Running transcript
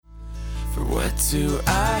What do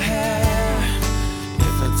I have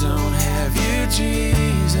if I don't have you,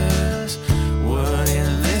 Jesus? What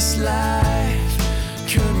in this life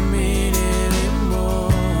could mean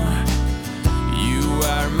anymore? You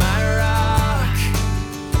are my rock,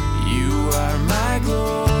 you are my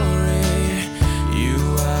glory, you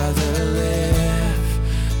are the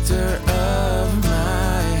lifter of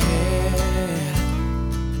my head.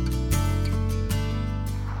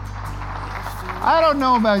 I don't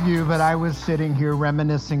know about you, but I was sitting here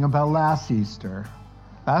reminiscing about last Easter.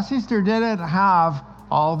 Last Easter didn't have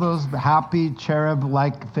all those happy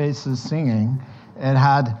cherub-like faces singing. It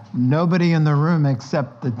had nobody in the room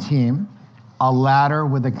except the team, a ladder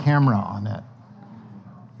with a camera on it.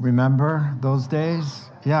 Remember those days?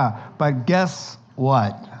 Yeah, but guess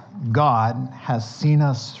what? God has seen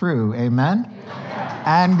us through, amen?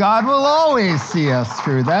 And God will always see us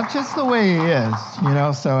through. That's just the way he is,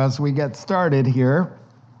 So as we get started here,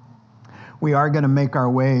 we are going to make our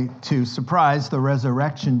way to, surprise, the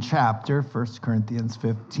resurrection chapter, 1 Corinthians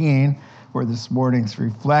 15, for this morning's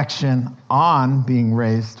reflection on being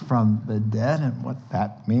raised from the dead and what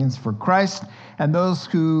that means for Christ and those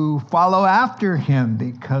who follow after him.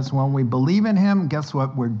 Because when we believe in him, guess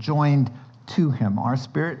what? We're joined to him, our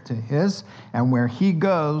spirit to his, and where he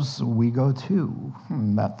goes, we go too.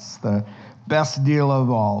 That's the best deal of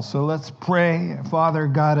all. So let's pray. Father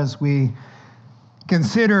God, as we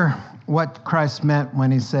consider what Christ meant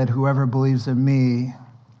when he said, whoever believes in me,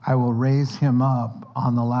 I will raise him up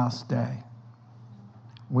on the last day.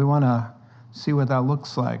 We want to see what that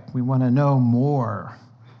looks like. We want to know more.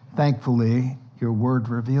 Thankfully, your word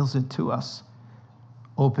reveals it to us.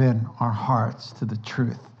 Open our hearts to the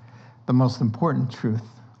truth, the most important truth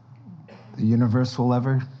the universe will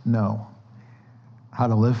ever know, how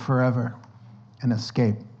to live forever and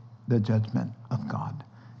escape the judgment of God.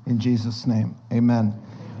 In Jesus' name, amen.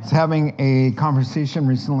 I was having a conversation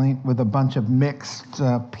recently with a bunch of mixed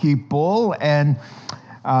people, and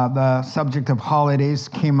the subject of holidays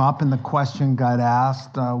came up, and the question got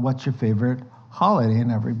asked, what's your favorite holiday?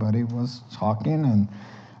 And everybody was talking, and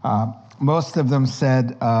most of them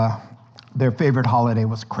said their favorite holiday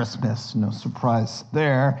was Christmas. No surprise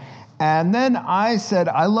there. And then I said,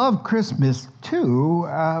 I love Christmas too,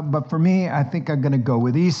 but for me, I think I'm going to go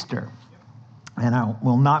with Easter. And I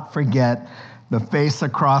will not forget the face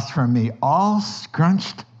across from me, all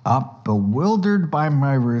scrunched up, bewildered by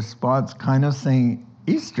my response, kind of saying,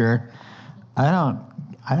 Easter? I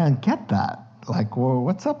don't get that. Like, well,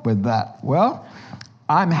 what's up with that? Well,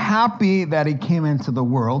 I'm happy that he came into the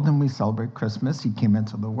world, and we celebrate Christmas. He came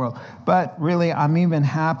into the world. But really, I'm even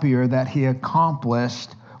happier that he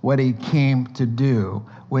accomplished what he came to do,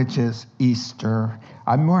 which is Easter.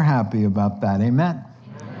 I'm more happy about that. Amen?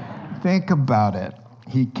 Amen. Think about it.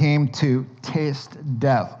 He came to taste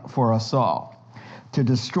death for us all, to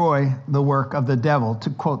destroy the work of the devil, to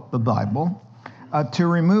quote the Bible, to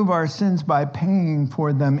remove our sins by paying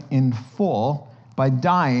for them in full, by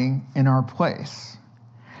dying in our place,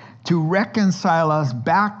 to reconcile us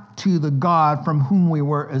back to the God from whom we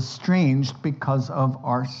were estranged because of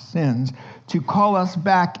our sins, to call us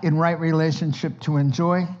back in right relationship, to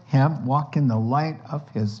enjoy him, walk in the light of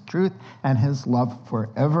his truth and his love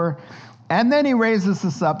forever. And then he raises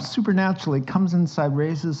us up supernaturally, comes inside,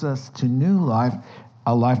 raises us to new life,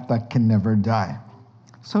 a life that can never die.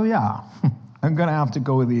 So yeah, I'm going to have to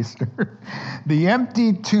go with Easter. The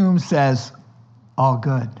empty tomb says, all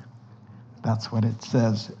good. That's what it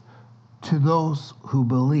says. To those who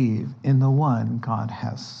believe in the one God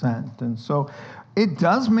has sent. And so it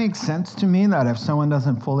does make sense to me that if someone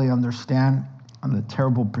doesn't fully understand the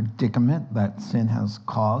terrible predicament that sin has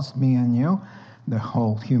caused me and you, the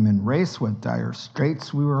whole human race, what dire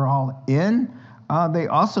straits we were all in, they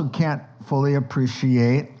also can't fully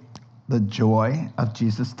appreciate the joy of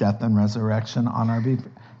Jesus' death and resurrection on our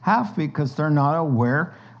behalf because they're not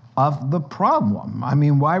aware of the problem. I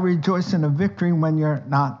mean, why rejoice in a victory when you're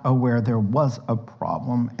not aware there was a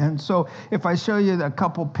problem? And so if I show you a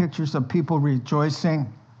couple pictures of people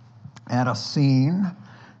rejoicing at a scene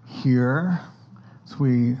here, as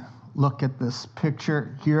we look at this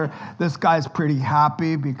picture here. This guy's pretty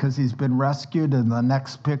happy because he's been rescued, and the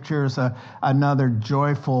next picture is another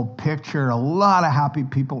joyful picture. A lot of happy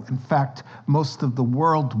people. In fact, most of the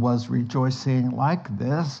world was rejoicing like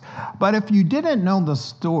this. But if you didn't know the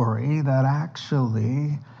story, that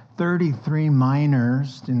actually 33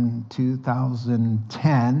 miners in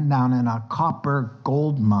 2010 down in a copper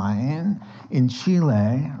gold mine in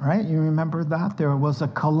Chile, right? You remember that? There was a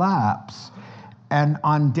collapse. And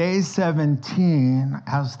on day 17,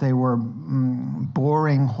 as they were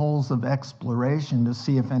boring holes of exploration to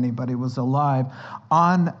see if anybody was alive,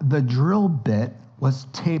 on the drill bit was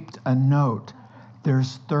taped a note.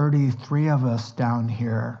 There's 33 of us down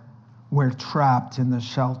here. We're trapped in the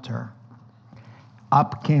shelter.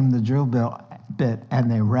 Up came the drill bit,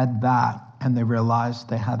 and they read that, and they realized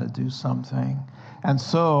they had to do something. And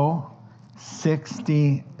so,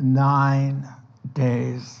 69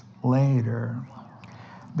 days later,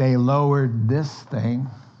 they lowered this thing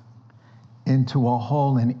into a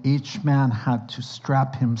hole, and each man had to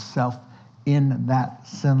strap himself in that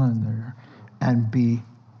cylinder and be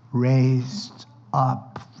raised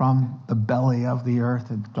up from the belly of the earth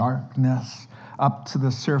in darkness up to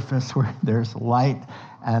the surface where there's light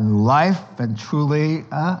and life, and truly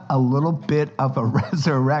a little bit of a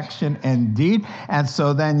resurrection indeed. And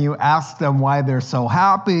so then you ask them why they're so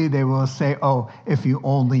happy. They will say, oh, if you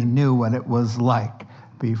only knew what it was like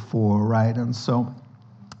before, right? And so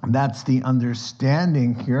that's the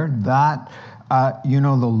understanding here that,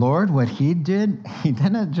 the Lord, what he did, he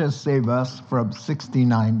didn't just save us from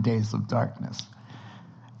 69 days of darkness.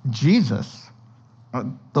 Jesus,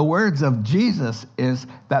 the words of Jesus is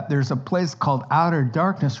that there's a place called outer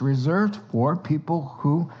darkness reserved for people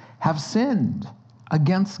who have sinned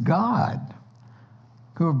against God,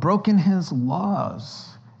 who have broken his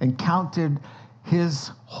laws and counted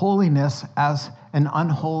his holiness as an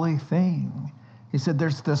unholy thing. He said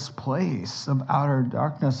there's this place of outer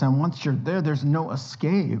darkness, and once you're there, there's no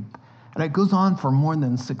escape. And it goes on for more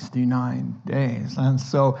than 69 days. And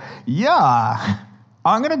so,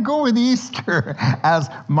 I'm going to go with Easter as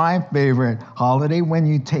my favorite holiday when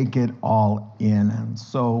you take it all in. And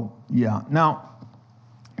so, Now,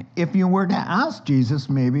 if you were to ask Jesus,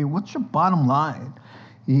 maybe, what's your bottom line?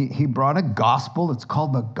 He brought a gospel. It's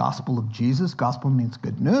called the Gospel of Jesus. Gospel means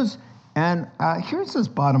good news. And here's his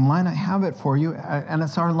bottom line. I have it for you, and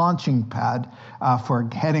it's our launching pad for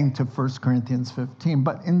heading to 1 Corinthians 15.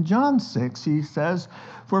 But in John 6, he says,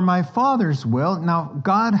 for my Father's will. Now,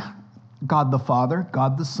 God the Father,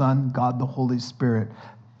 God the Son, God the Holy Spirit.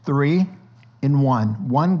 3 in 1.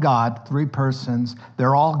 One God, 3 persons.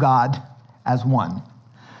 They're all God as one.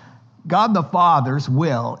 God the Father's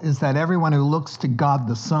will is that everyone who looks to God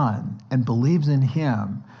the Son and believes in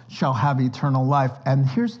him shall have eternal life. And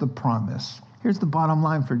here's the promise. Here's the bottom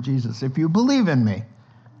line for Jesus. If you believe in me,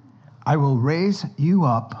 I will raise you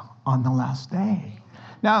up on the last day.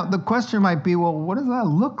 Now, the question might be, well, what does that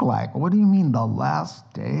look like? What do you mean the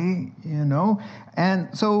last day,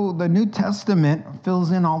 And so the New Testament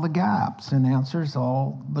fills in all the gaps and answers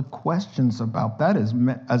all the questions about that,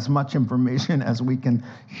 as much information as we can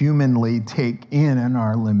humanly take in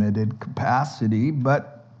our limited capacity.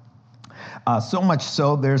 But so much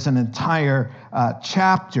so, there's an entire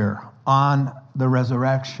chapter on the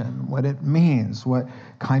resurrection, what it means, what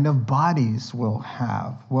kind of bodies we'll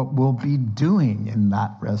have, what we'll be doing in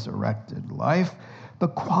that resurrected life, the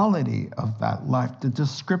quality of that life, the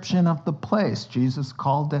description of the place. Jesus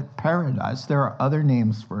called it paradise. There are other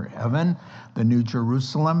names for heaven, the New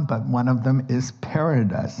Jerusalem, but one of them is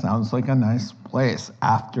paradise. Sounds like a nice place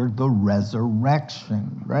after the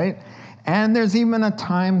resurrection, right? And there's even a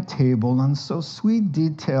timetable, and so sweet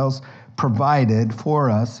details provided for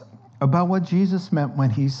us about what Jesus meant when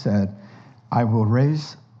he said, I will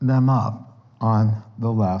raise them up on the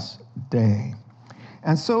last day.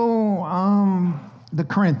 And so the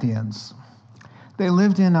Corinthians, they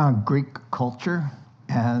lived in a Greek culture,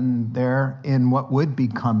 and they're in what would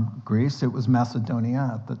become Greece. It was Macedonia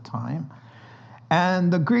at the time.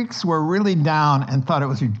 And the Greeks were really down and thought it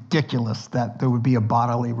was ridiculous that there would be a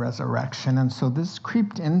bodily resurrection. And so this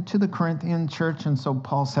creeped into the Corinthian church, and so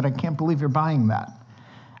Paul said, I can't believe you're buying that.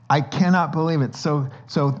 I cannot believe it. So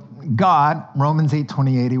God, Romans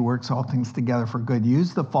 8:28, he works all things together for good,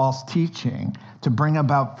 used the false teaching to bring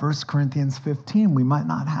about 1 Corinthians 15. We might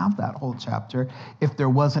not have that whole chapter if there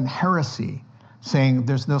wasn't heresy saying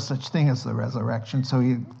there's no such thing as the resurrection.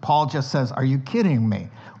 So Paul just says, are you kidding me?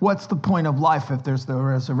 What's the point of life if there's no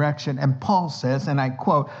resurrection? And Paul says, and I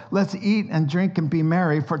quote, let's eat and drink and be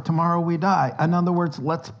merry, for tomorrow we die. In other words,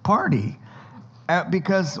 let's party.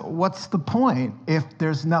 Because what's the point if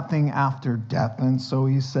there's nothing after death? And so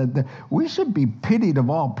he said that we should be pitied of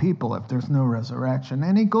all people if there's no resurrection.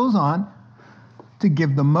 And he goes on to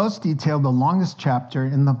give the most detailed, the longest chapter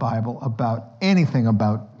in the Bible about anything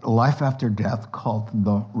about life after death, called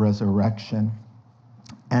the resurrection.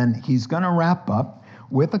 And he's going to wrap up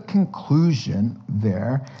with a conclusion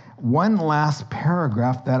there. One last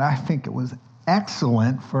paragraph that I think it was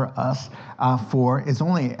excellent for us it's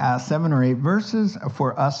only 7 or 8 verses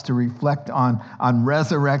for us to reflect on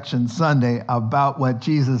Resurrection Sunday about what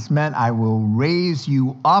Jesus meant. I will raise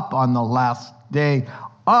you up on the last day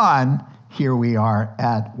here we are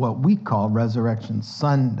at what we call Resurrection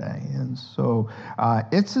Sunday. And so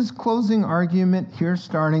it's his closing argument here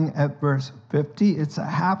starting at verse 50. It's a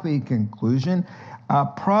happy conclusion,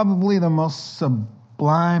 probably the most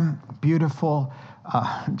sublime, beautiful,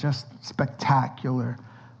 just spectacular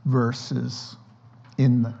verses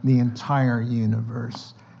in the entire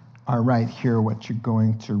universe are right here, what you're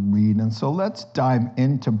going to read. And so let's dive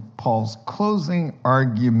into Paul's closing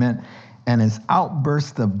argument and his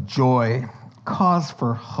outburst of joy, cause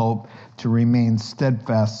for hope to remain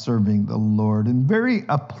steadfast serving the Lord, and very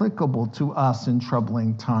applicable to us in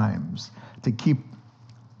troubling times to keep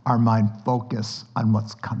our mind focused on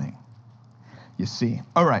what's coming. You see.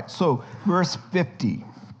 All right, so verse 50.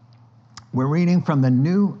 We're reading from the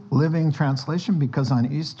New Living Translation because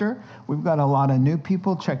on Easter, we've got a lot of new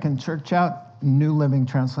people checking church out. New Living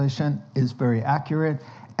Translation is very accurate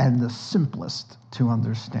and the simplest to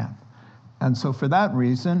understand. And so for that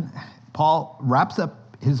reason, Paul wraps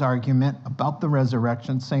up his argument about the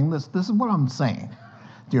resurrection saying this is what I'm saying,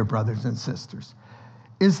 dear brothers and sisters,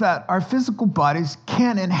 is that our physical bodies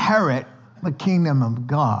can't inherit the kingdom of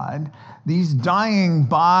God. These dying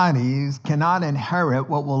bodies cannot inherit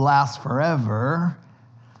what will last forever.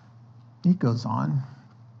 He goes on.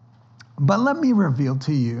 But let me reveal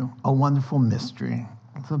to you a wonderful mystery.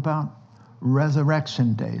 It's about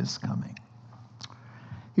Resurrection Day is coming.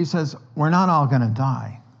 He says, we're not all going to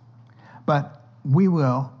die, but we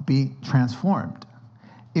will be transformed.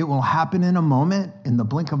 It will happen in a moment, in the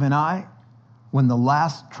blink of an eye, when the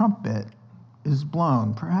last trumpet is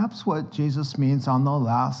blown. Perhaps what Jesus means on the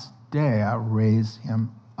last day, I raise him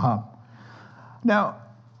up. Now,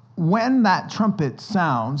 when that trumpet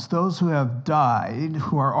sounds, those who have died,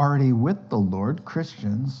 who are already with the Lord,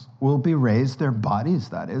 Christians, will be raised, their bodies,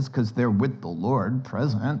 that is, because they're with the Lord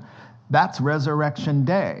present. That's Resurrection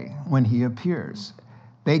Day when he appears.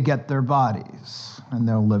 They get their bodies, and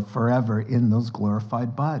they'll live forever in those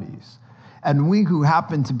glorified bodies. And we who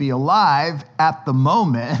happen to be alive at the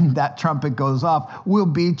moment that trumpet goes off will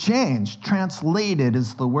be changed. Translated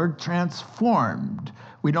is the word transformed.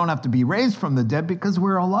 We don't have to be raised from the dead because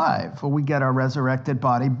we're alive. But we get our resurrected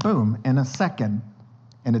body, boom, in a second,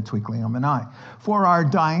 in a twinkling of an eye. For our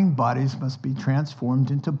dying bodies must be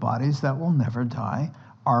transformed into bodies that will never die.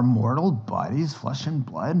 Our mortal bodies, flesh and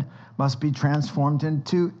blood, must be transformed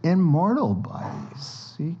into immortal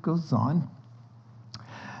bodies. He goes on.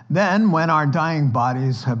 Then, when our dying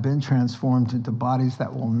bodies have been transformed into bodies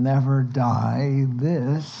that will never die,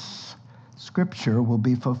 this scripture will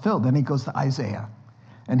be fulfilled. Then he goes to Isaiah.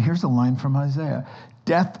 And here's a line from Isaiah.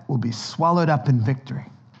 Death will be swallowed up in victory.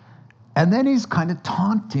 And then he's kind of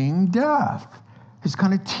taunting death. He's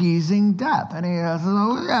kind of teasing death. And he says,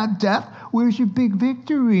 oh, yeah, death, where's your big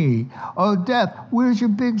victory? Oh, death, where's your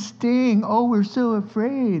big sting? Oh, we're so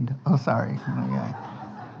afraid. Oh, sorry. Okay.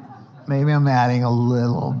 Maybe I'm adding a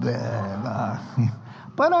little bit.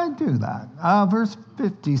 But I do that. Verse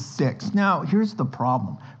 56. Now, here's the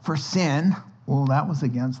problem. For sin, well, that was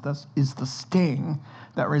against us, is the sting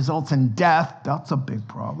that results in death. That's a big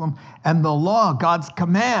problem. And the law, God's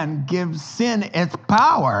command, gives sin its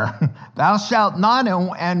power. Thou shalt not,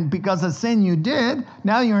 and because of sin you did,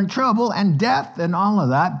 now you're in trouble, and death and all of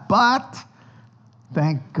that. But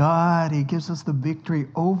thank God he gives us the victory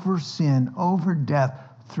over sin, over death,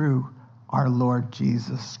 through our Lord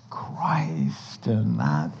Jesus Christ. And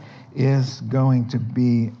that is going to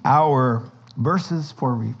be our verses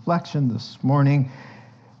for reflection this morning.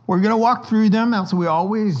 We're going to walk through them as we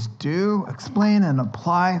always do, explain and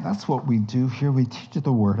apply. That's what we do here. We teach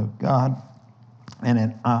the Word of God. And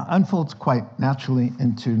it unfolds quite naturally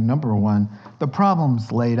into number one, the problems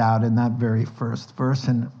laid out in that very first verse.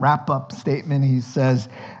 And wrap-up statement, he says,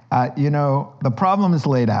 the problem is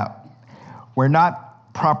laid out. We're not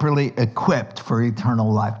properly equipped for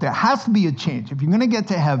eternal life. There has to be a change. If you're going to get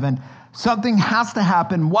to heaven, something has to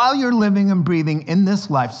happen while you're living and breathing in this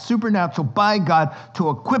life, supernatural by God, to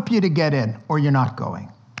equip you to get in, or you're not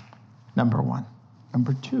going. Number one.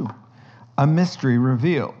 Number two, a mystery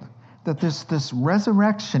revealed. That this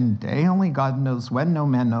resurrection day, only God knows when, no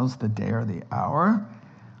man knows the day or the hour,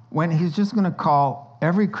 when he's just going to call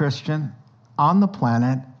every Christian on the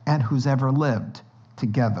planet and who's ever lived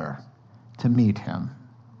together to meet him.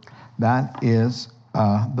 That is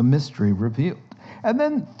the mystery revealed. And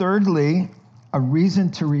then thirdly, a reason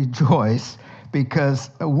to rejoice, because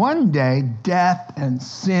one day death and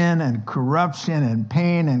sin and corruption and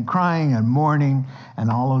pain and crying and mourning and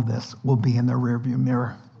all of this will be in the rearview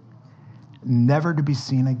mirror, never to be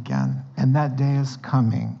seen again. And that day is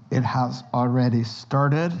coming. It has already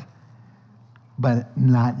started, but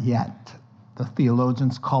not yet. The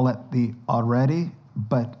theologians call it the already,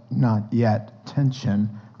 but not yet tension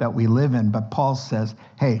that we live in. But Paul says,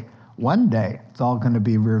 hey, one day it's all going to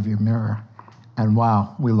be rearview mirror. And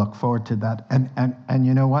wow, we look forward to that. And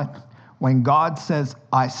you know what? When God says,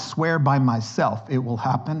 I swear by myself it will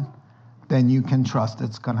happen, then you can trust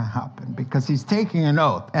it's going to happen, because he's taking an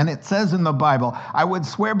oath. And it says in the Bible, I would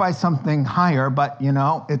swear by something higher, but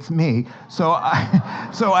it's me. So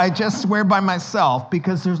I just swear by myself,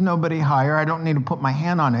 because there's nobody higher. I don't need to put my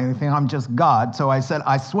hand on anything. I'm just God. So I said,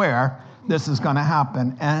 I swear this is going to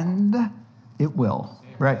happen, and it will.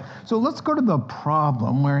 Right. So let's go to the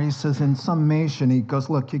problem where he says, in summation, he goes,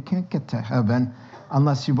 look, you can't get to heaven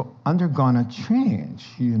unless you've undergone a change.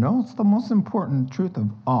 It's the most important truth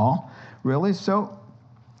of all, really. So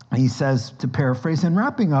he says, to paraphrase, in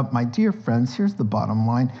wrapping up, my dear friends, here's the bottom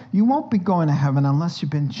line. You won't be going to heaven unless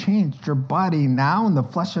you've been changed. Your body now in the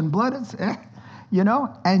flesh and blood is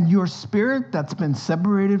and your spirit that's been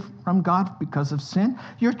separated from God because of sin,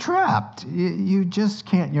 you're trapped. You just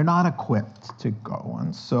can't, you're not equipped to go.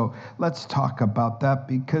 And so let's talk about that,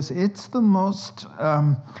 because it's the most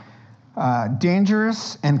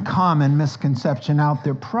dangerous and common misconception out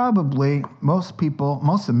there. Probably most people,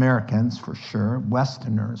 most Americans for sure,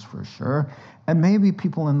 Westerners for sure, and maybe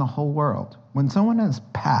people in the whole world. When someone has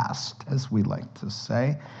passed, as we like to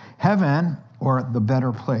say, heaven, or the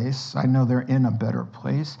better place, I know they're in a better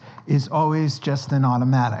place, is always just an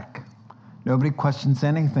automatic. Nobody questions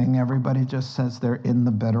anything. Everybody just says they're in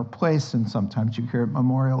the better place. And sometimes you hear at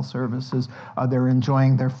memorial services, they're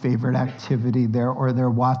enjoying their favorite activity there, or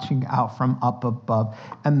they're watching out from up above.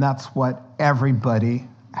 And that's what everybody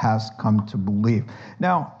has come to believe.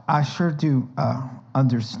 Now, I sure do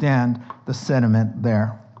understand the sentiment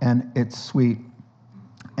there, and it's sweet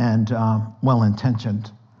and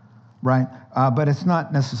well-intentioned, right? But it's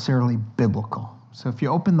not necessarily biblical. So if you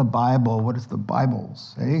open the Bible, what does the Bible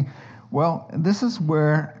say? Well, this is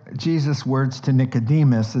where Jesus' words to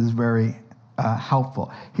Nicodemus is very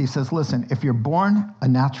helpful. He says, listen, if you're born a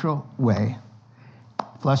natural way,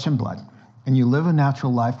 flesh and blood, and you live a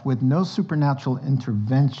natural life with no supernatural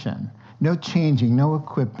intervention, no changing, no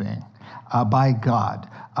equipping by God,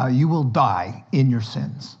 you will die in your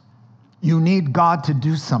sins. You need God to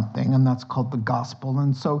do something, and that's called the gospel.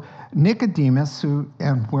 And so Nicodemus,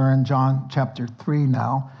 and we're in John chapter 3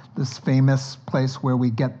 now, this famous place where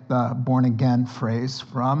we get the born again phrase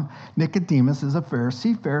from. Nicodemus is a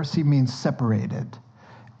Pharisee. Pharisee means separated.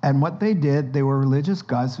 And what they did, they were religious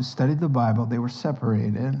guys who studied the Bible. They were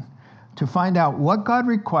separated to find out what God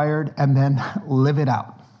required and then live it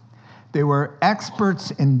out. They were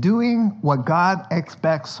experts in doing what God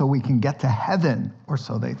expects so we can get to heaven, or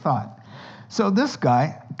so they thought. So this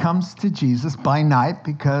guy comes to Jesus by night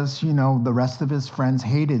because, the rest of his friends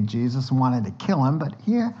hated Jesus and wanted to kill him. But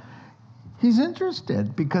here, he's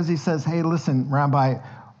interested because he says, hey, listen, Rabbi,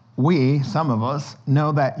 some of us,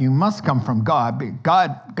 know that you must come from God.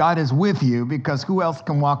 God is with you, because who else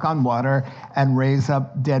can walk on water and raise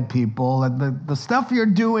up dead people? And the stuff you're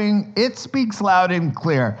doing, it speaks loud and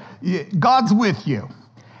clear. God's with you.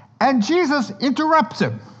 And Jesus interrupts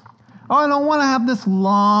him. Oh, I don't want to have this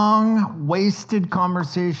long, wasted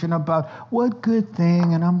conversation about what good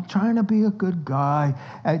thing, and I'm trying to be a good guy,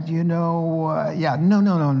 and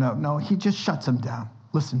no. He just shuts him down.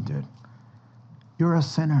 Listen, dude, you're a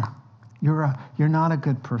sinner. You're not a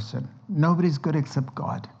good person. Nobody's good except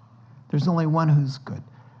God. There's only one who's good.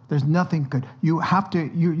 There's nothing good.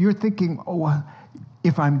 You're thinking, oh,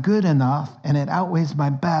 if I'm good enough and it outweighs my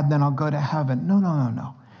bad, then I'll go to heaven.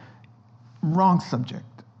 No. Wrong subject.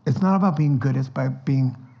 It's not about being good, it's about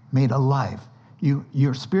being made alive.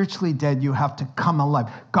 You're spiritually dead, you have to come alive.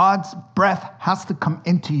 God's breath has to come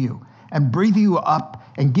into you and breathe you up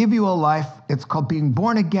and give you a life. It's called being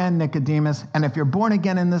born again, Nicodemus. And if you're born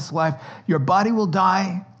again in this life, your body will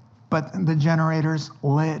die, but the generator's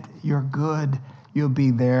lit. You're good. You'll be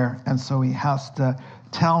there. And so he has to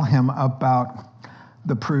tell him about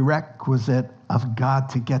the prerequisite of God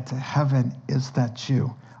to get to heaven is that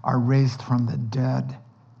you are raised from the dead,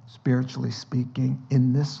 spiritually speaking,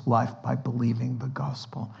 in this life by believing the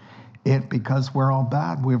gospel. Because we're all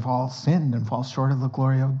bad, we've all sinned and fall short of the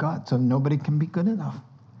glory of God. So nobody can be good enough.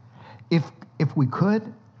 If we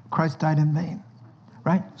could, Christ died in vain,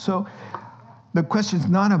 right? So the question's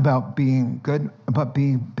not about being good, but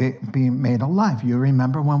being made alive. You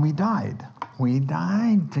remember when we died. We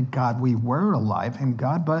died to God. We were alive in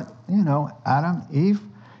God, but, Adam, Eve,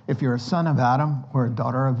 if you're a son of Adam or a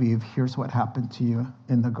daughter of Eve, here's what happened to you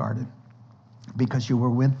in the garden. Because you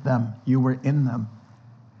were with them, you were in them.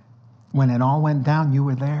 When it all went down, you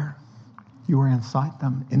were there. You were inside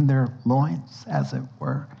them, in their loins, as it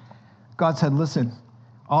were. God said, listen,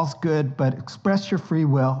 all's good, but express your free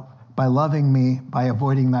will by loving me, by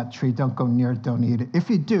avoiding that tree. Don't go near it, don't eat it.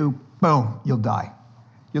 If you do, boom, you'll die.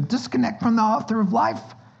 You'll disconnect from the author of life.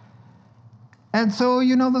 And so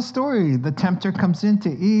you know the story. The tempter comes into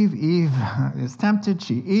Eve. Eve is tempted.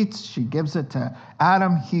 She eats. She gives it to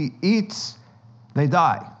Adam. He eats. They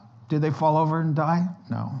die. Do they fall over and die?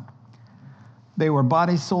 No. They were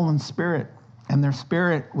body, soul, and spirit. And their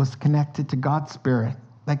spirit was connected to God's spirit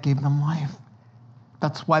that gave them life.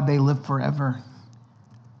 That's why they live forever.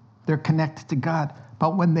 They're connected to God.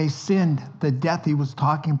 But when they sinned, the death he was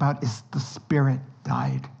talking about is the spirit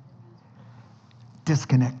died.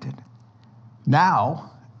 Disconnected.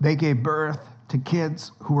 Now, they gave birth to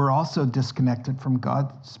kids who were also disconnected from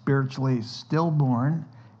God, spiritually stillborn,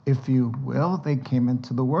 if you will. They came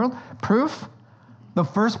into the world. Proof, the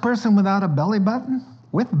first person without a belly button,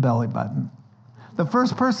 with a belly button. The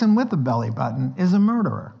first person with a belly button is a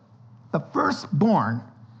murderer. The firstborn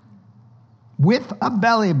with a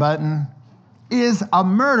belly button is a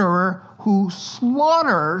murderer who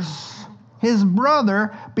slaughters his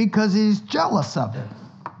brother because he's jealous of it.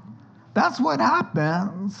 That's what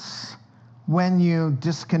happens when you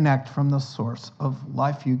disconnect from the source of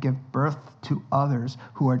life. You give birth to others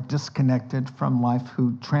who are disconnected from life,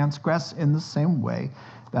 who transgress in the same way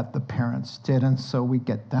that the parents did. And so we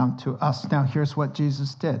get down to us. Now, here's what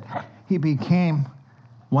Jesus did. He became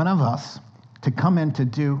one of us to come in to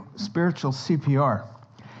do spiritual CPR.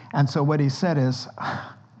 And so what he said is,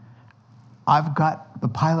 I've got the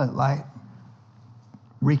pilot light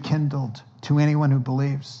rekindled to anyone who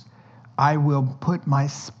believes. I will put my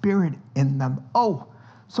spirit in them. Oh,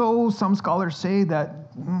 so some scholars say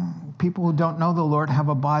that people who don't know the Lord have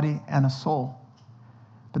a body and a soul,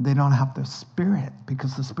 but they don't have the spirit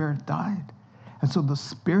because the spirit died. And so the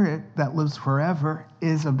spirit that lives forever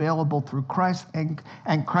is available through Christ, and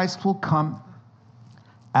Christ will come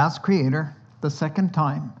as creator the second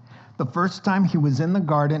time. The first time he was in the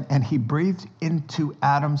garden and he breathed into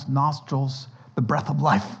Adam's nostrils the breath of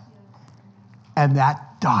life. And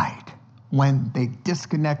that died when they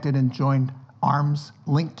disconnected and joined arms,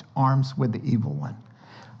 linked arms with the evil one.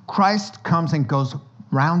 Christ comes and goes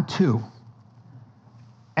round two.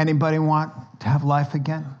 Anybody want to have life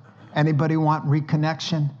again? Anybody want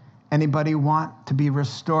reconnection? Anybody want to be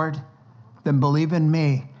restored? Then believe in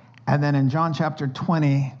me. And then in John chapter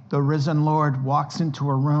 20, the risen Lord walks into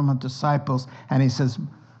a room of disciples and he says,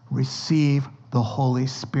 receive the Holy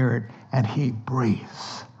Spirit. And he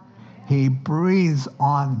breathes. He breathes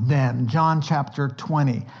on them. John chapter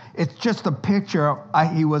 20. It's just a picture.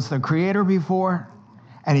 He was the creator before,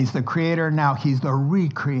 and he's the creator now. He's the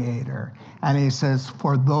recreator. And he says,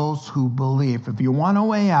 for those who believe. If you want a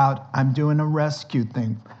way out, I'm doing a rescue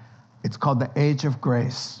thing. It's called the age of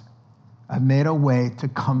grace. I've made a way to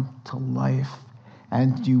come to life,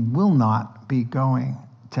 and you will not be going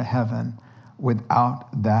to heaven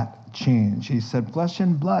without that change. He said, flesh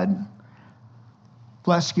and blood.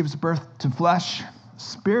 Flesh gives birth to flesh.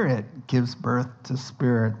 Spirit gives birth to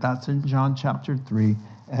spirit. That's in John chapter 3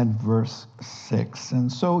 and verse 6.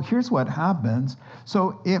 And so here's what happens.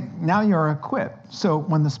 So now you're equipped. So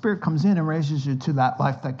when the Spirit comes in and raises you to that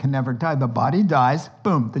life that can never die, the body dies,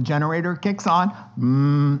 boom, the generator kicks on,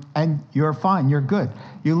 and you're fine, you're good.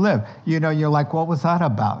 You live. You're like, what was that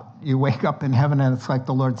about? You wake up in heaven and it's like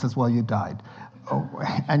the Lord says, well, you died. Oh,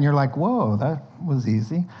 and you're like, whoa, that was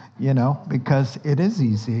easy, because it is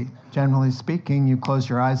easy. Generally speaking, you close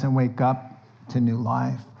your eyes and wake up to new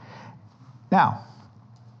life. Now,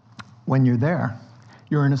 when you're there,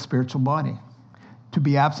 you're in a spiritual body. To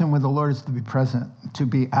be absent with the Lord is to be present. To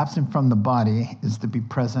be absent from the body is to be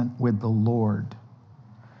present with the Lord.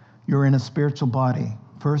 You're in a spiritual body.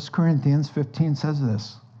 1 Corinthians 15 says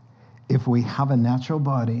this, if we have a natural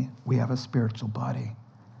body, we have a spiritual body.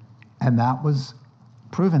 And that was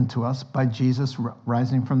proven to us by Jesus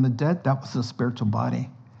rising from the dead. That was a spiritual body.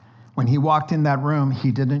 When he walked in that room,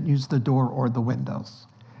 he didn't use the door or the windows.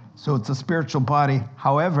 So it's a spiritual body.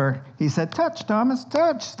 However, he said, touch, Thomas,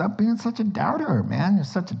 touch. Stop being such a doubter, man. You're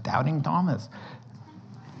such a doubting Thomas.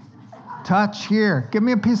 Touch here. Give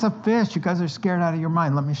me a piece of fish. You guys are scared out of your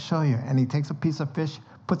mind. Let me show you. And he takes a piece of fish,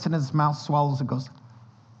 puts it in his mouth, swallows it, goes,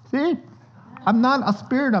 see? I'm not a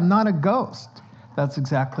spirit. I'm not a ghost. That's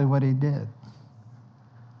exactly what he did.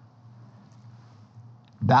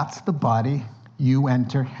 That's the body you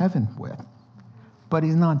enter heaven with. But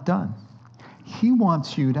he's not done. He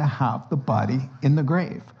wants you to have the body in the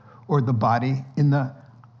grave, or the body in the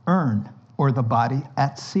urn, or the body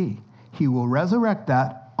at sea. He will resurrect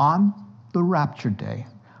that on the rapture day,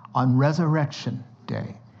 on resurrection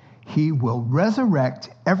day. He will resurrect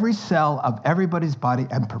every cell of everybody's body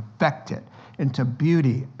and perfect it into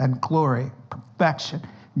beauty and glory, perfection.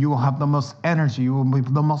 You will have the most energy. You will be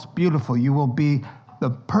the most beautiful. You will be the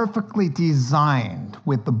perfectly designed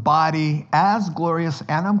with the body as glorious,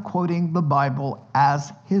 and I'm quoting the Bible,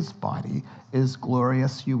 as his body is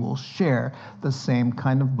glorious. You will share the same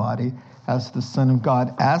kind of body as the Son of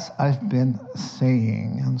God, as I've been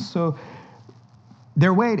saying. And so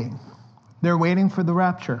they're waiting. They're waiting for the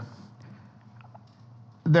rapture.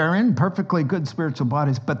 They're in perfectly good spiritual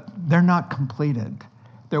bodies, but they're not completed.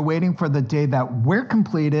 They're waiting for the day that we're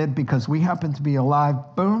completed because we happen to be alive.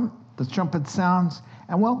 Boom, the trumpet sounds,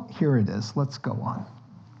 and well, here it is. Let's go on.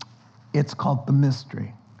 It's called the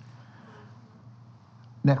mystery.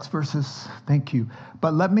 Next verses, thank you.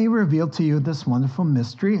 But let me reveal to you this wonderful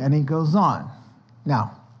mystery, and he goes on.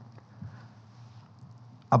 Now,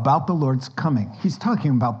 about the Lord's coming. He's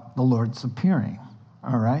talking about the Lord's appearing,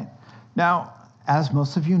 all right? Now, as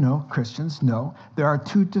most of you know, Christians know, there are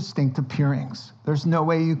two distinct appearings. There's no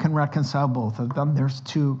way you can reconcile both of them. There's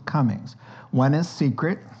two comings. One is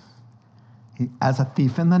secret, as a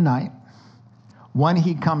thief in the night. One,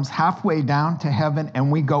 he comes halfway down to heaven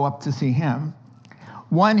and we go up to see him.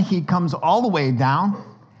 One, he comes all the way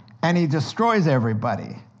down and he destroys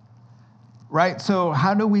everybody, right? So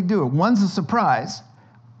how do we do it? One's a surprise.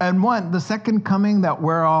 And one, the second coming that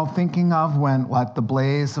we're all thinking of when, like the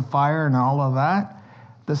blaze of fire and all of that,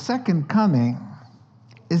 the second coming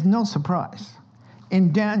is no surprise.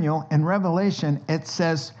 In Daniel, in Revelation, it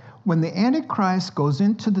says, when the Antichrist goes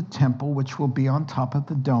into the temple, which will be on top of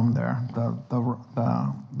the dome there,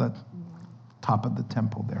 the top of the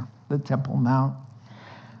temple there, the Temple Mount,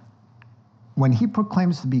 when he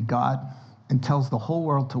proclaims to be God and tells the whole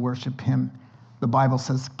world to worship him, the Bible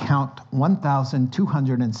says, count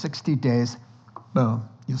 1,260 days, boom,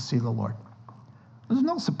 you'll see the Lord. There's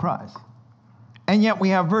no surprise. And yet we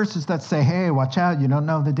have verses that say, hey, watch out, you don't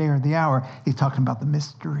know the day or the hour. He's talking about the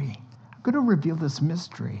mystery. I'm going to reveal this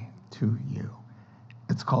mystery to you.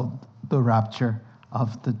 It's called the rapture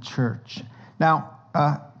of the church. Now,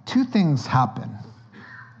 two things happen.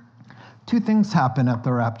 Two things happen at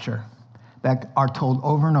the rapture that are told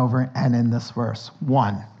over and over and in this verse.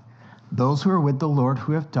 One, those who are with the Lord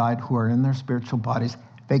who have died, who are in their spiritual bodies,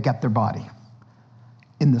 they get their body.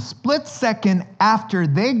 In the split second after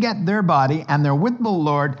they get their body and they're with the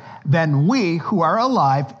Lord, then we who are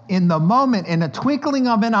alive, in the moment, in a twinkling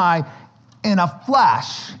of an eye, in a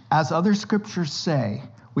flash, as other scriptures say,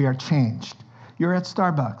 we are changed. You're at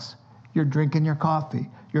Starbucks. You're drinking your coffee.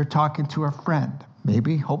 You're talking to a friend,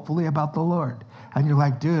 maybe, hopefully, about the Lord. And you're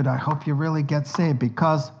like, dude, I hope you really get saved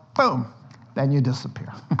because, boom, then you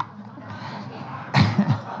disappear.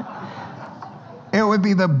 It would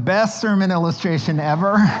be the best sermon illustration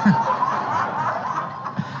ever.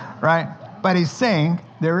 Right? But he's saying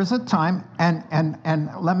there is a time, and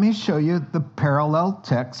let me show you the parallel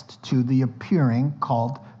text to the appearing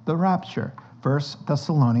called the rapture. 1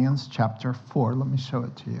 Thessalonians chapter 4. Let me show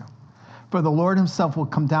it to you. For the Lord himself will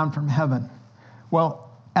come down from heaven. Well,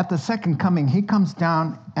 at the second coming, he comes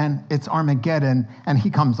down, and it's Armageddon, and he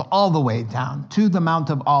comes all the way down to the Mount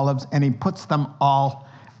of Olives, and he puts them all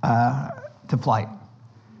to flight.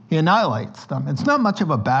 He annihilates them. It's not much of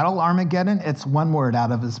a battle, Armageddon. It's one word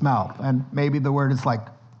out of his mouth, and maybe the word is like,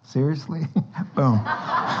 seriously? Boom.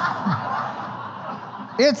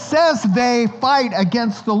 It says they fight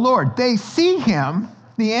against the Lord. They see him.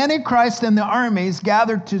 The Antichrist and the armies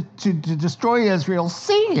gathered to destroy Israel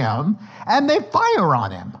see him, and they fire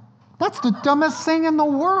on him. That's the dumbest thing in the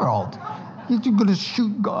world. You're going to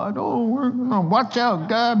shoot God. Oh, we're going to watch out,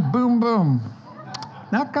 God. Boom, boom.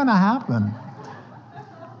 Not going to happen.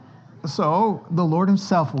 So the Lord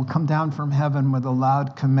himself will come down from heaven with a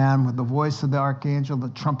loud command, with the voice of the archangel, the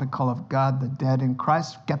trumpet call of God. The dead in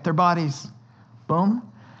Christ get their bodies. Boom.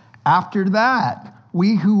 After that,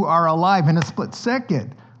 we who are alive in a split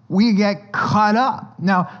second, we get caught up.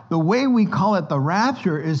 Now, the way we call it the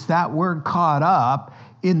rapture is that word caught up.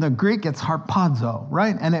 In the Greek, it's harpazo,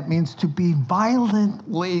 right? And it means to be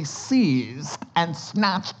violently seized and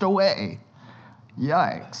snatched away.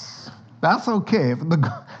 Yikes. That's okay. If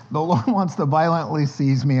the Lord wants to violently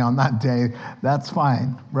seize me on that day, that's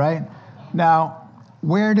fine, right? Now,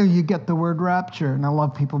 where do you get the word rapture? And I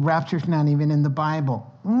love people, rapture's not even in the Bible.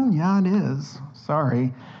 Yeah, it is.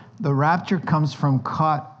 Sorry. The rapture comes from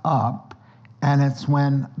caught up, and it's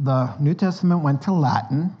when the New Testament went to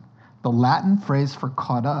Latin. The Latin phrase for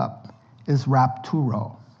caught up is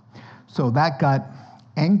rapturo. So that got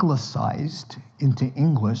anglicized into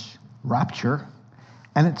English, rapture,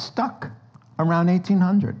 and it stuck around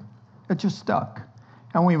 1800. It just stuck.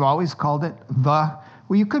 And we've always called it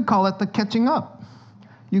you could call it the catching up.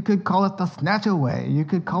 You could call it the snatch away. You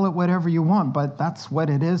could call it whatever you want, but that's what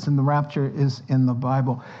it is, and the rapture is in the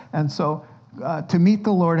Bible. And so to meet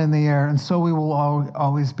the Lord in the air, and so we will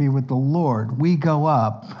always be with the Lord. We go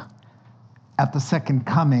up. At the second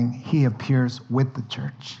coming, he appears with the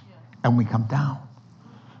church, and we come down,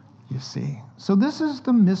 you see. So this is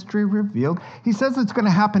the mystery revealed. He says it's going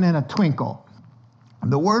to happen in a twinkle.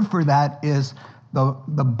 The word for that is the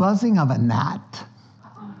buzzing of a gnat,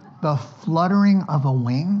 the fluttering of a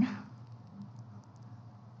wing.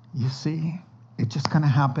 You see, it's just going to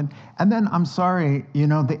happen. And then, I'm sorry,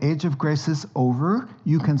 the age of grace is over.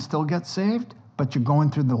 You can still get saved, but you're going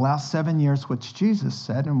through the last 7 years, which Jesus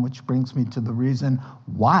said, and which brings me to the reason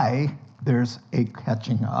why there's a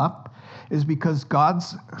catching up, is because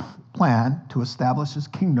God's plan to establish his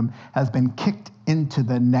kingdom has been kicked into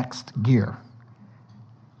the next gear.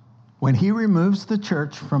 When he removes the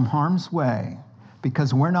church from harm's way,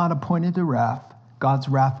 because we're not appointed to wrath, God's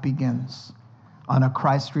wrath begins on a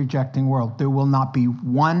Christ-rejecting world. There will not be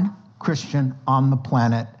one Christian on the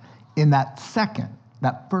planet in that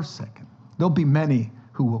first second. There'll be many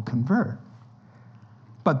who will convert.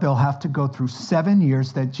 But they'll have to go through 7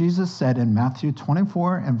 years that Jesus said in Matthew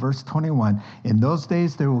 24 and verse 21. In those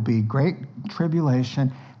days there will be great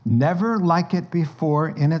tribulation, never like it before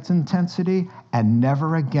in its intensity, and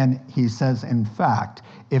never again, he says. In fact,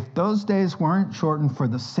 if those days weren't shortened for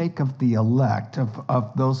the sake of the elect,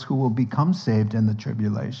 of those who will become saved in the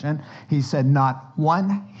tribulation, he said not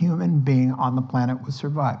one human being on the planet would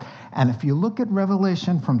survive. And if you look at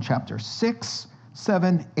Revelation from chapter 6,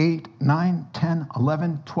 7, 8, 9, 10,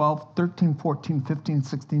 11, 12, 13, 14, 15,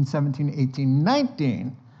 16, 17, 18,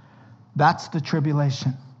 19, that's the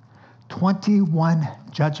tribulation. 21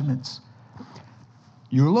 judgments.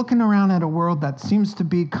 You're looking around at a world that seems to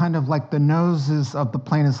be kind of like the noses of the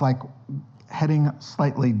plane is like heading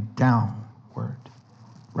slightly downward,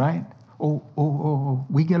 right? Oh,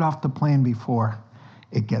 we get off the plane before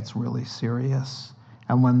it gets really serious.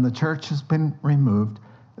 And when the church has been removed,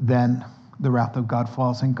 then the wrath of God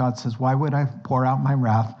falls, and God says, why would I pour out my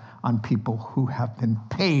wrath on people who have been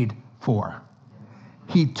paid for?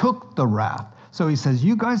 He took the wrath. So he says,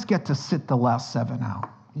 you guys get to sit the last 7 out.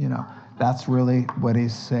 That's really what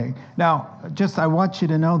he's saying. Now, I want you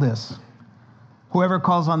to know this. Whoever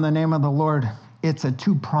calls on the name of the Lord, it's a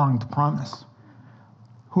two-pronged promise.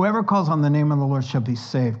 Whoever calls on the name of the Lord shall be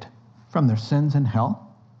saved from their sins in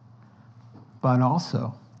hell, but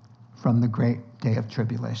also from the great day of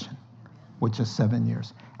tribulation, which is 7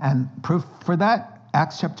 years. And proof for that,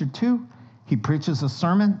 Acts chapter 2, he preaches a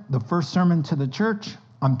sermon, the first sermon to the church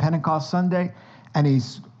on Pentecost Sunday, and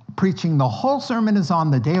he's preaching. The whole sermon is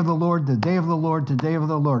on the day of the Lord, the day of the Lord, the day of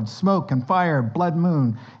the Lord, smoke and fire, blood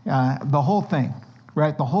moon, the whole thing,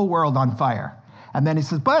 right? The whole world on fire. And then he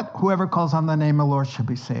says, but whoever calls on the name of the Lord shall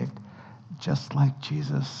be saved. Just like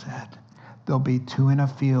Jesus said, there'll be 2 in a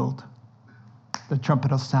field. The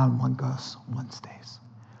trumpet will sound, one goes, one stays.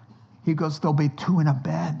 He goes, there'll be 2 in a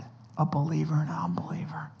bed, a believer and an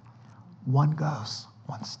unbeliever. One goes,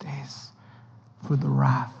 one stays. For the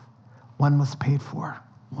wrath, one was paid for,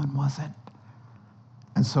 one wasn't.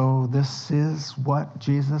 And so this is what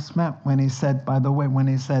Jesus meant when he said, by the way, when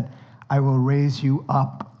he said, I will raise you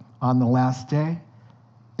up on the last day.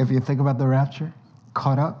 If you think about the rapture,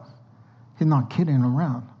 caught up, he's not kidding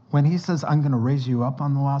around. When he says, I'm going to raise you up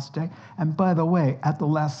on the last day, and by the way, at the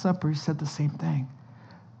Last Supper, he said the same thing.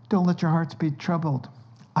 Don't let your hearts be troubled.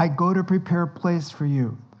 I go to prepare a place for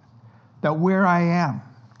you, that where I am,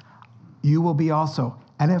 you will be also.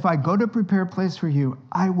 And if I go to prepare a place for you,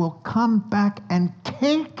 I will come back and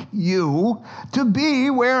take you to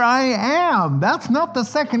be where I am. That's not the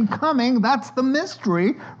second coming. That's the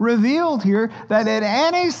mystery revealed here, that at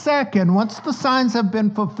any second, once the signs have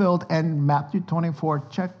been fulfilled, and Matthew 24,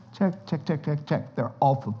 check. They're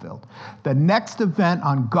all fulfilled. The next event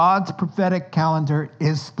on God's prophetic calendar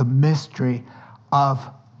is the mystery of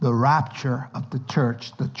the rapture of the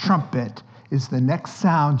church. The trumpet is the next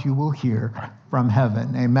sound you will hear from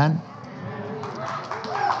heaven. Amen?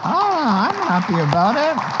 I'm happy about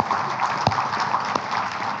it.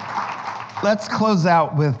 Let's close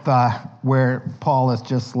out with where Paul is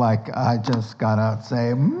just like, I just got to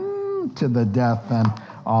say, to the death and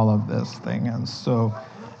all of this thing. And so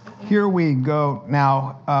here we go.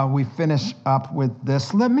 Now, we finish up with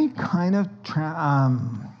this. Let me kind of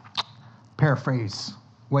paraphrase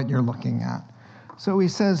what you're looking at. So he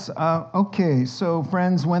says, okay, so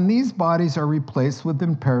friends, when these bodies are replaced with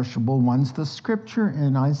imperishable ones, the scripture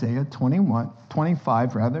in Isaiah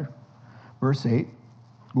 25, verse 8,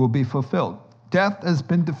 will be fulfilled. Death has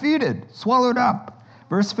been defeated, swallowed up.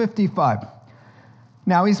 Verse 55.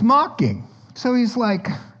 Now he's mocking. So he's like,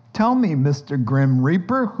 tell me, Mr. Grim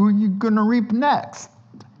Reaper, who you going to reap next?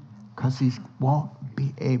 Because he won't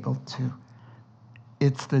be able to.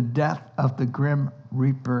 It's the death of the Grim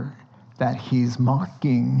Reaper that he's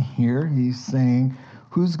mocking here. He's saying,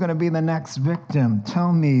 who's going to be the next victim?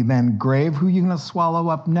 Tell me then, grave, who you going to swallow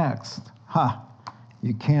up next?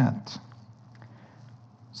 You can't.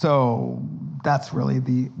 So that's really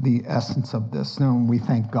the essence of this. And we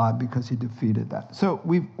thank God because he defeated that. So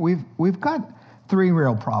we've got three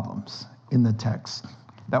real problems in the text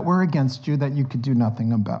that were against you that you could do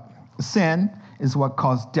nothing about. Sin is what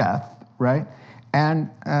caused death, right? And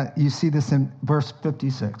you see this in verse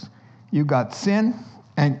 56. You've got sin,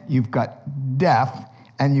 and you've got death,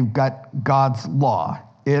 and you've got God's law.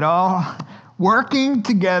 It all working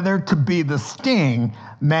together to be the sting,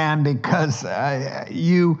 man, because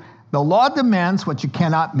the law demands what you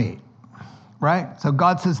cannot meet, right? So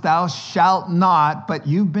God says, thou shalt not, but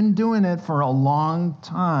you've been doing it for a long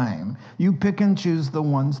time. You pick and choose the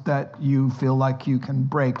ones that you feel like you can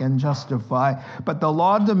break and justify, but the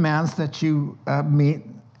law demands that you meet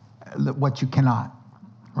what you cannot,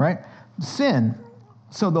 right? Sin.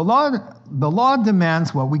 So the law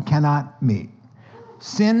demands what we cannot meet.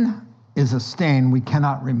 Sin is a stain we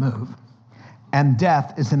cannot remove, and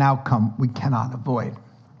death is an outcome we cannot avoid.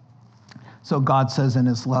 So God says in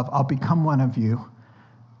his love, I'll become one of you.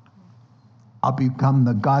 I'll become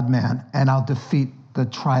the God-man, and I'll defeat the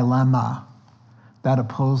trilemma that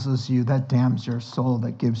opposes you, that damns your soul,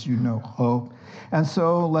 that gives you no hope. And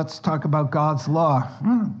so let's talk about God's law.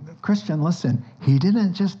 Christian, listen, he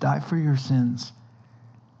didn't just die for your sins.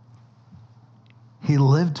 He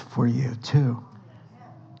lived for you too.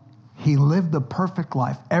 He lived the perfect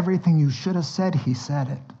life. Everything you should have said, he said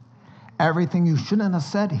it. Everything you shouldn't have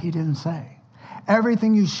said, he didn't say.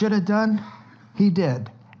 Everything you should have done, he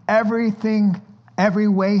did. Everything, every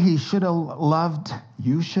way he should have loved,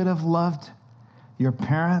 you should have loved your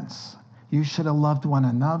parents. You should have loved one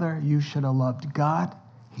another. You should have loved God.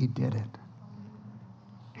 He did it.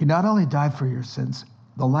 He not only died for your sins,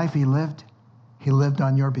 the life he lived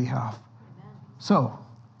on your behalf. So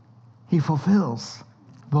he fulfills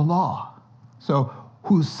the law. So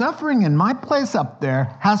who's suffering in my place up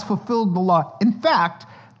there has fulfilled the law. In fact,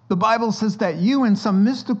 the Bible says that you in some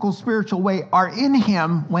mystical spiritual way are in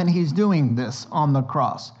him when he's doing this on the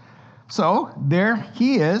cross. So there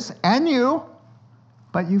he is, and you,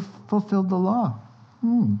 but you fulfilled the law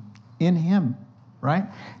in him, right?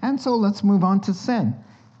 And so let's move on to sin.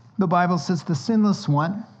 The Bible says the sinless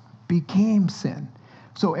one became sin.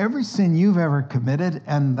 So every sin you've ever committed,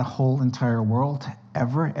 and the whole entire world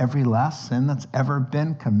ever, every last sin that's ever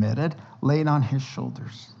been committed, laid on his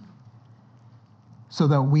shoulders so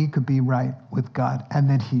that we could be right with God. And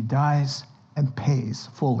then he dies and pays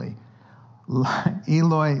fully.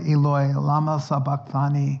 Eloi, Eloi, lama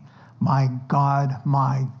sabachthani, my God,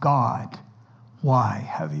 why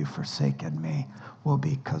have you forsaken me? Well,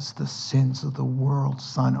 because the sins of the world,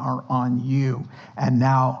 son, are on you. And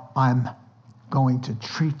now I'm going to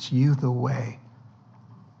treat you the way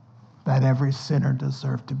that every sinner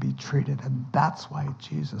deserved to be treated. And that's why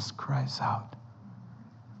Jesus cries out.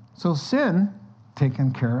 So sin,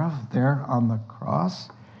 taken care of there on the cross.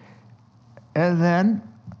 And then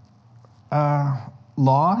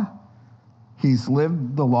law, he's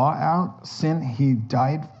lived the law out. Sin, he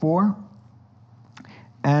died for.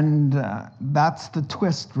 And that's the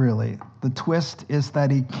twist, really. The twist is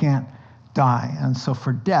that he can't die. And so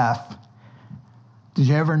for death, did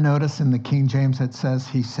you ever notice in the King James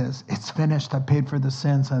he says, it's finished, I paid for the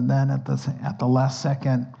sins. And then at the last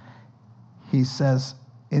second, he says,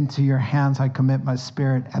 into your hands I commit my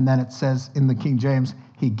spirit. And then it says in the King James,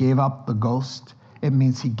 he gave up the ghost. It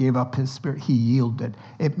means he gave up his spirit. He yielded.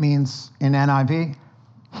 It means in NIV,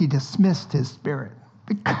 he dismissed his spirit,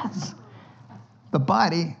 because the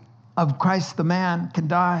body of Christ the man can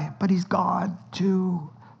die, but he's God too.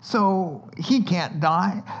 So he can't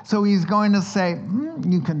die. So he's going to say,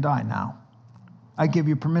 you can die now. I give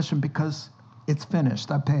you permission because it's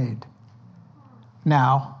finished. I paid.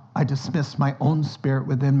 Now I dismiss my own spirit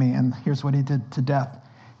within me. And here's what he did to death.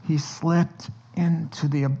 He slipped into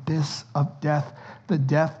the abyss of death, the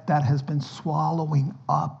death that has been swallowing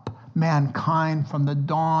up mankind from the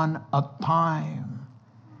dawn of time.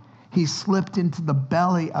 He slipped into the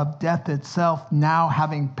belly of death itself, now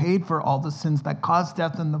having paid for all the sins that caused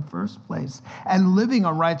death in the first place, and living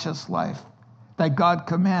a righteous life that God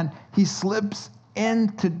command. He slips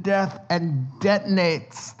into death and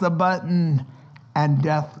detonates the button, and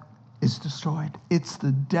death is destroyed. It's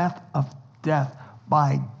the death of death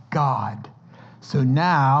by God. So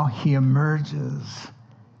now he emerges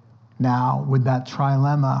now with that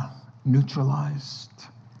trilemma neutralized,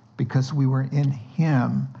 because we were in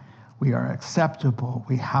him. We are acceptable.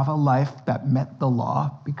 We have a life that met the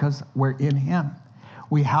law because we're in him.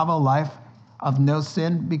 We have a life of no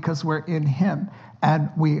sin because we're in him. And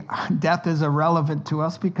death is irrelevant to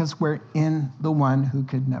us because we're in the one who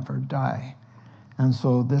could never die. And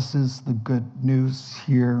so this is the good news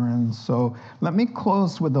here. And so let me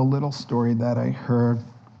close with a little story that I heard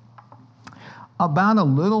about a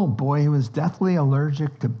little boy who was deathly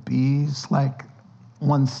allergic to bees. Like,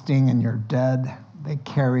 one sting and you're dead. They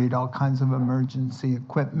carried all kinds of emergency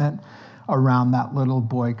equipment around that little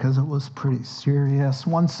boy because it was pretty serious.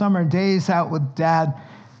 One summer day, he's out with Dad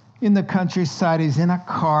in the countryside. He's in a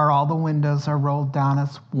car. All the windows are rolled down.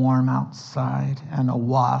 It's warm outside. And a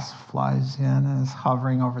wasp flies in and is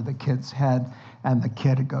hovering over the kid's head. And the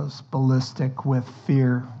kid goes ballistic with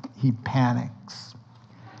fear. He panics.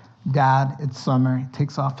 Dad, it's summer. He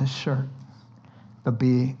takes off his shirt. The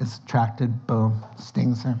bee is attracted. Boom.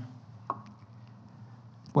 Stings him.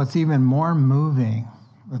 What's even more moving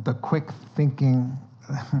with the quick thinking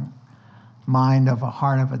mind of a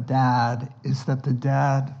heart of a dad is that the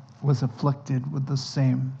dad was afflicted with the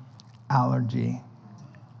same allergy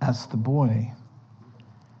as the boy.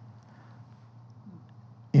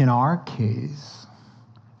 In our case,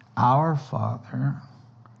 our father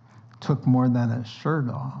took more than his shirt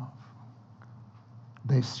off.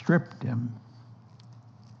 They stripped him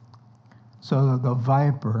so that the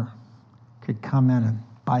viper could come in and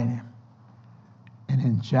bite him and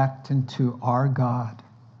inject into our God,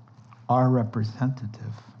 our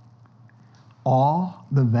representative, all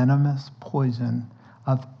the venomous poison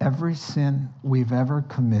of every sin we've ever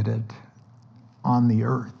committed on the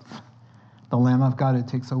earth. The Lamb of God who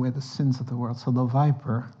takes away the sins of the world. So the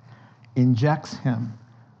viper injects him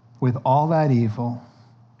with all that evil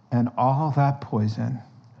and all that poison,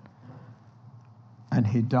 and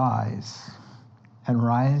he dies and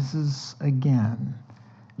rises again,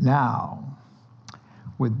 now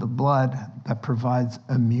with the blood that provides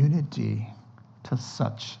immunity to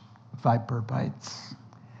such viper bites.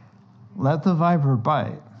 Let the viper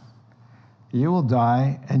bite. You will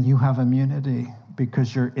die, and you have immunity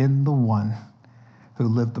because you're in the one who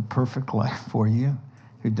lived the perfect life for you,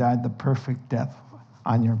 who died the perfect death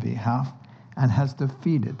on your behalf, and has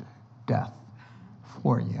defeated death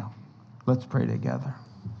for you. Let's pray together.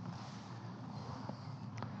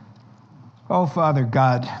 Oh, Father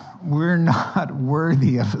God, we're not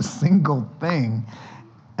worthy of a single thing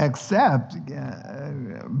except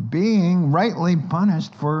being rightly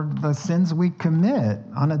punished for the sins we commit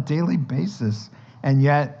on a daily basis. And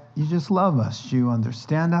yet, you just love us. You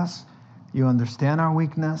understand us. You understand our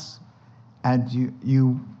weakness. And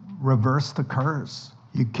you reverse the curse.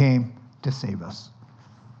 You came to save us.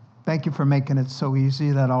 Thank you for making it so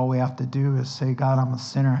easy that all we have to do is say, God, I'm a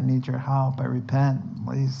sinner. I need your help. I repent.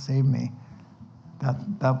 Please save me.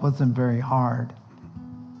 That wasn't very hard.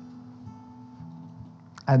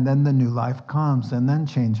 And then the new life comes, and then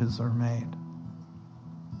changes are made.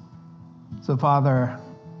 So, Father,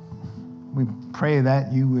 we pray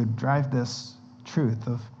that you would drive this truth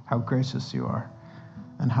of how gracious you are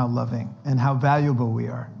and how loving and how valuable we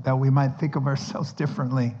are, that we might think of ourselves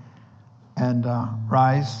differently and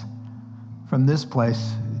rise from this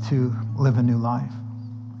place to live a new life.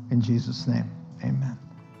 In Jesus' name, amen.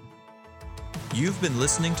 You've been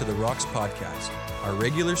listening to the Rocks Podcast. Our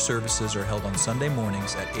regular services are held on Sunday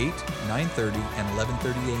mornings at 8, 9:30, and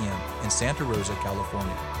 11:30 a.m. in Santa Rosa,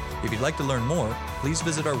 California. If you'd like to learn more, please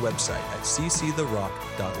visit our website at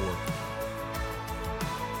cctherock.org.